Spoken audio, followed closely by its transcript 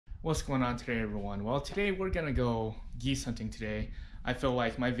What's going on today, everyone? Well, today we're gonna go geese hunting today. I feel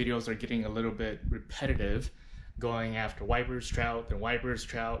like my videos are getting a little bit repetitive, going after wipers, trout, then wipers,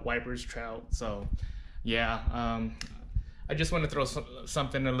 trout. So yeah, I just want to throw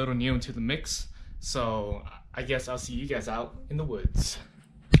something a little new into the mix. So I guess I'll see you guys out in the woods.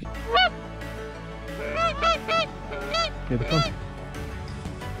 Here they come.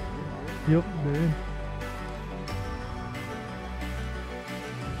 Yep, they're in.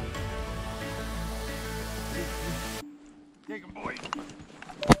 Take him, boy.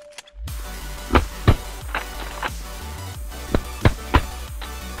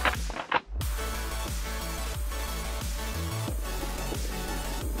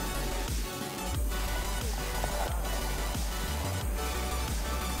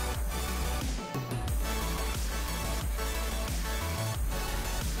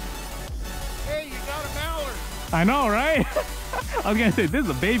 Hey, you got a mallard. I know, right? I was gonna say, this is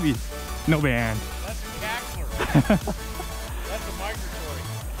a baby. No band. That's a cackler. That's a migratory.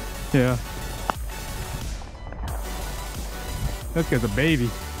 Yeah. This guy's a baby.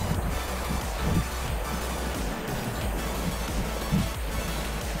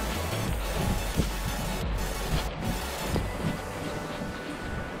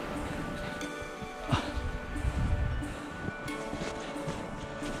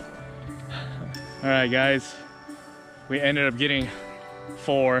 All right, guys. We ended up getting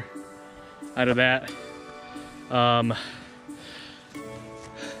 4 out of that.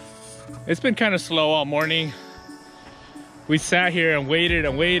 It's been kind of slow all morning. We sat here and waited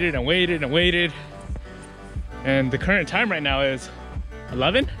and waited and waited and waited. And the current time right now is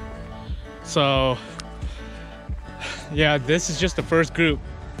 11. So yeah, this is just the first group,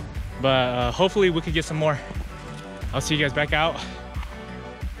 but hopefully we could get some more. I'll see you guys back out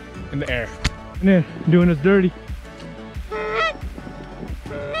in the air. And then doing us dirty.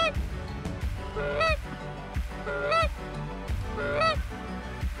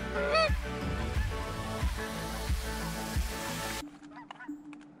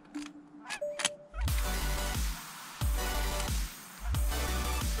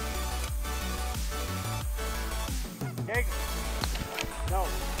 Take him. No.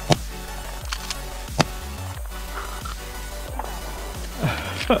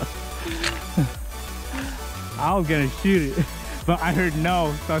 I was gonna shoot it, but I heard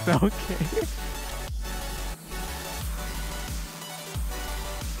no, so I said okay.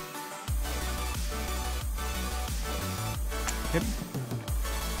 Yep.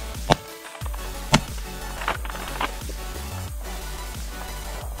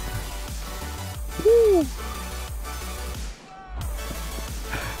 Woo!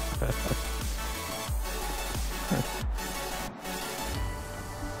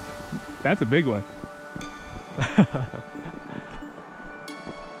 That's a big one.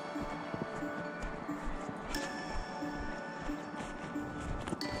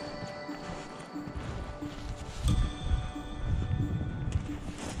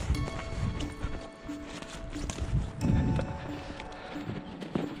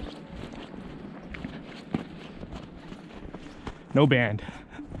 No band,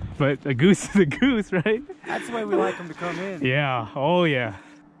 but a goose is a goose, right? That's the way we like them to come in. Yeah, oh yeah.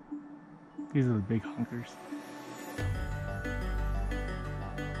 These are the big hunkers.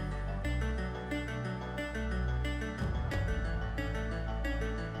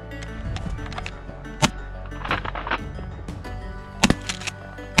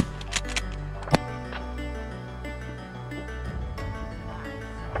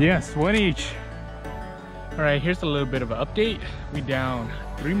 Yes, 1 each. All right, here's a little bit of an update. We down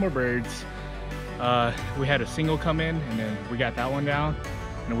 3 more birds. We had a single come in and then we got that one down.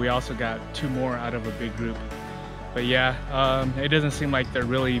 And we also got 2 more out of a big group. But yeah, it doesn't seem like they're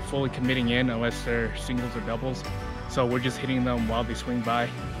really fully committing in unless they're singles or doubles. So we're just hitting them while they swing by.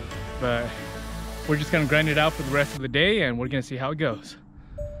 But we're just gonna grind it out for the rest of the day and we're gonna see how it goes.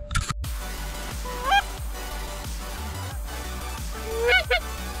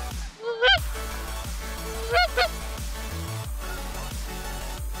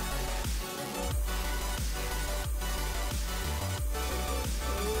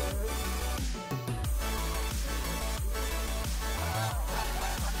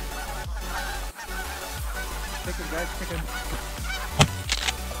 Chicken, guys, chicken.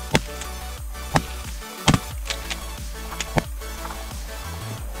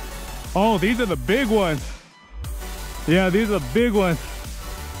 Oh, these are the big ones. Yeah, these are the big ones.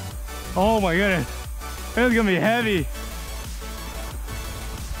 Oh my goodness. This is gonna be heavy.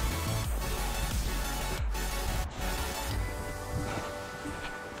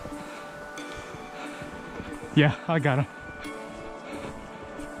 Yeah, I got him.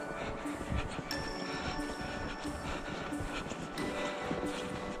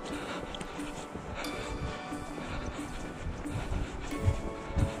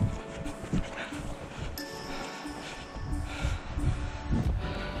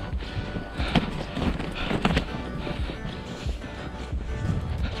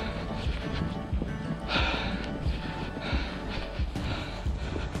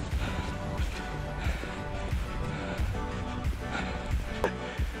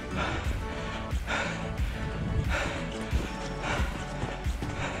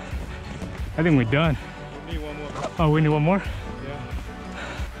 I think we're done. We need one more. Oh, we need one more? Yeah.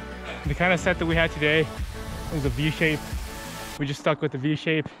 The kind of set that we had today was a V shape. We just stuck with the V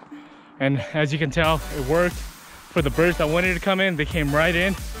shape. And as you can tell, it worked. For the birds that wanted to come in, they came right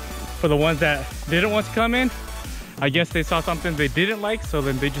in. For the ones that didn't want to come in, I guess they saw something they didn't like, so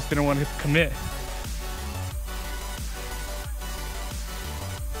then they just didn't want to commit.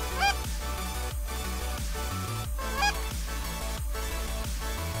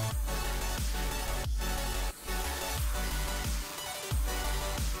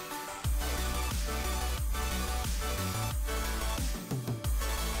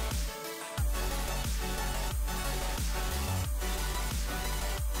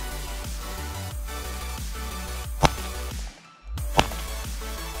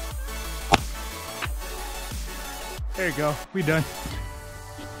 There you go, we done.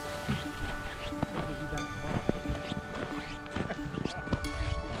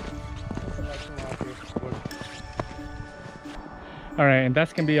 All right, and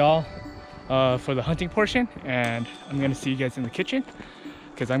that's gonna be all for the hunting portion, and I'm gonna see you guys in the kitchen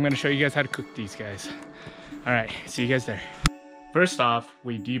because I'm gonna show you guys how to cook these guys. All right, see you guys there. First off,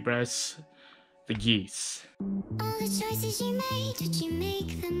 we de-breast the geese.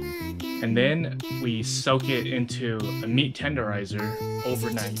 And then we soak it into a meat tenderizer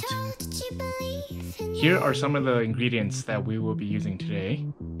overnight. Here are some of the ingredients that we will be using today.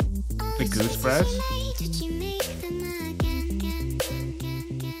 The goose breast,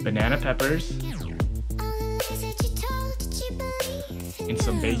 banana peppers, and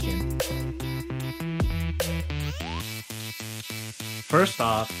some bacon. First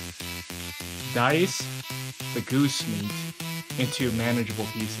off, dice the goose meat into manageable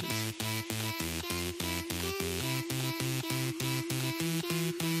pieces.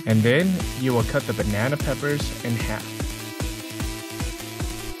 And then you will cut the banana peppers in half.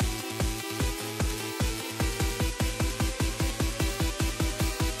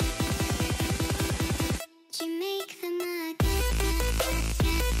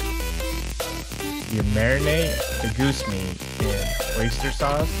 You marinate the goose meat in oyster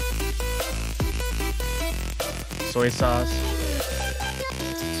sauce, soy sauce,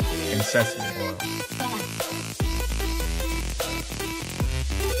 and sesame oil.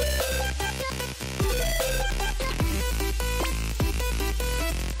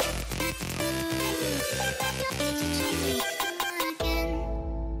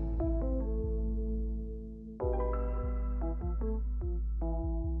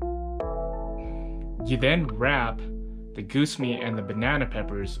 You then wrap the goose meat and the banana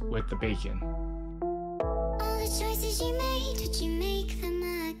peppers with the bacon. All the choices you made, did you make them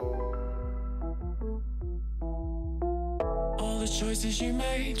up? All the choices you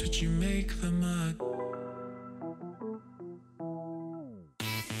made, did you make them up?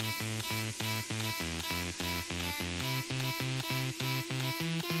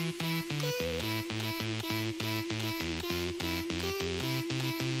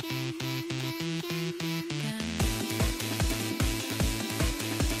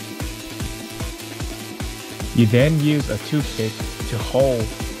 You then use a toothpick to hold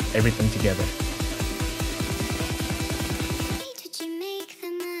everything together. Did you make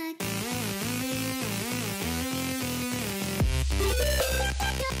them up?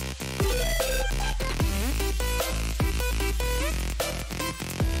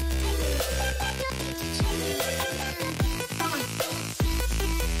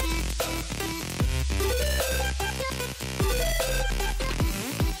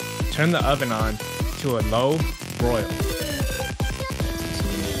 Turn the oven on to a low broil.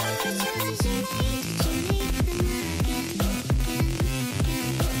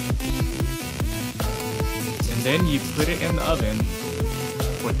 And then you put it in the oven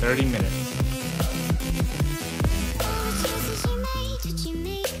for 30 minutes.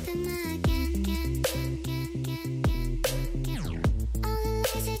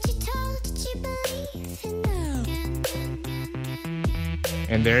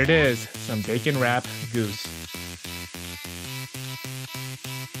 And there it is, some bacon wrapped goose.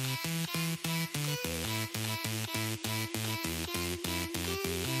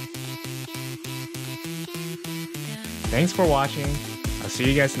 Thanks for watching. I'll see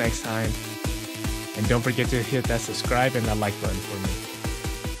you guys next time. And don't forget to hit that subscribe and that like button for me.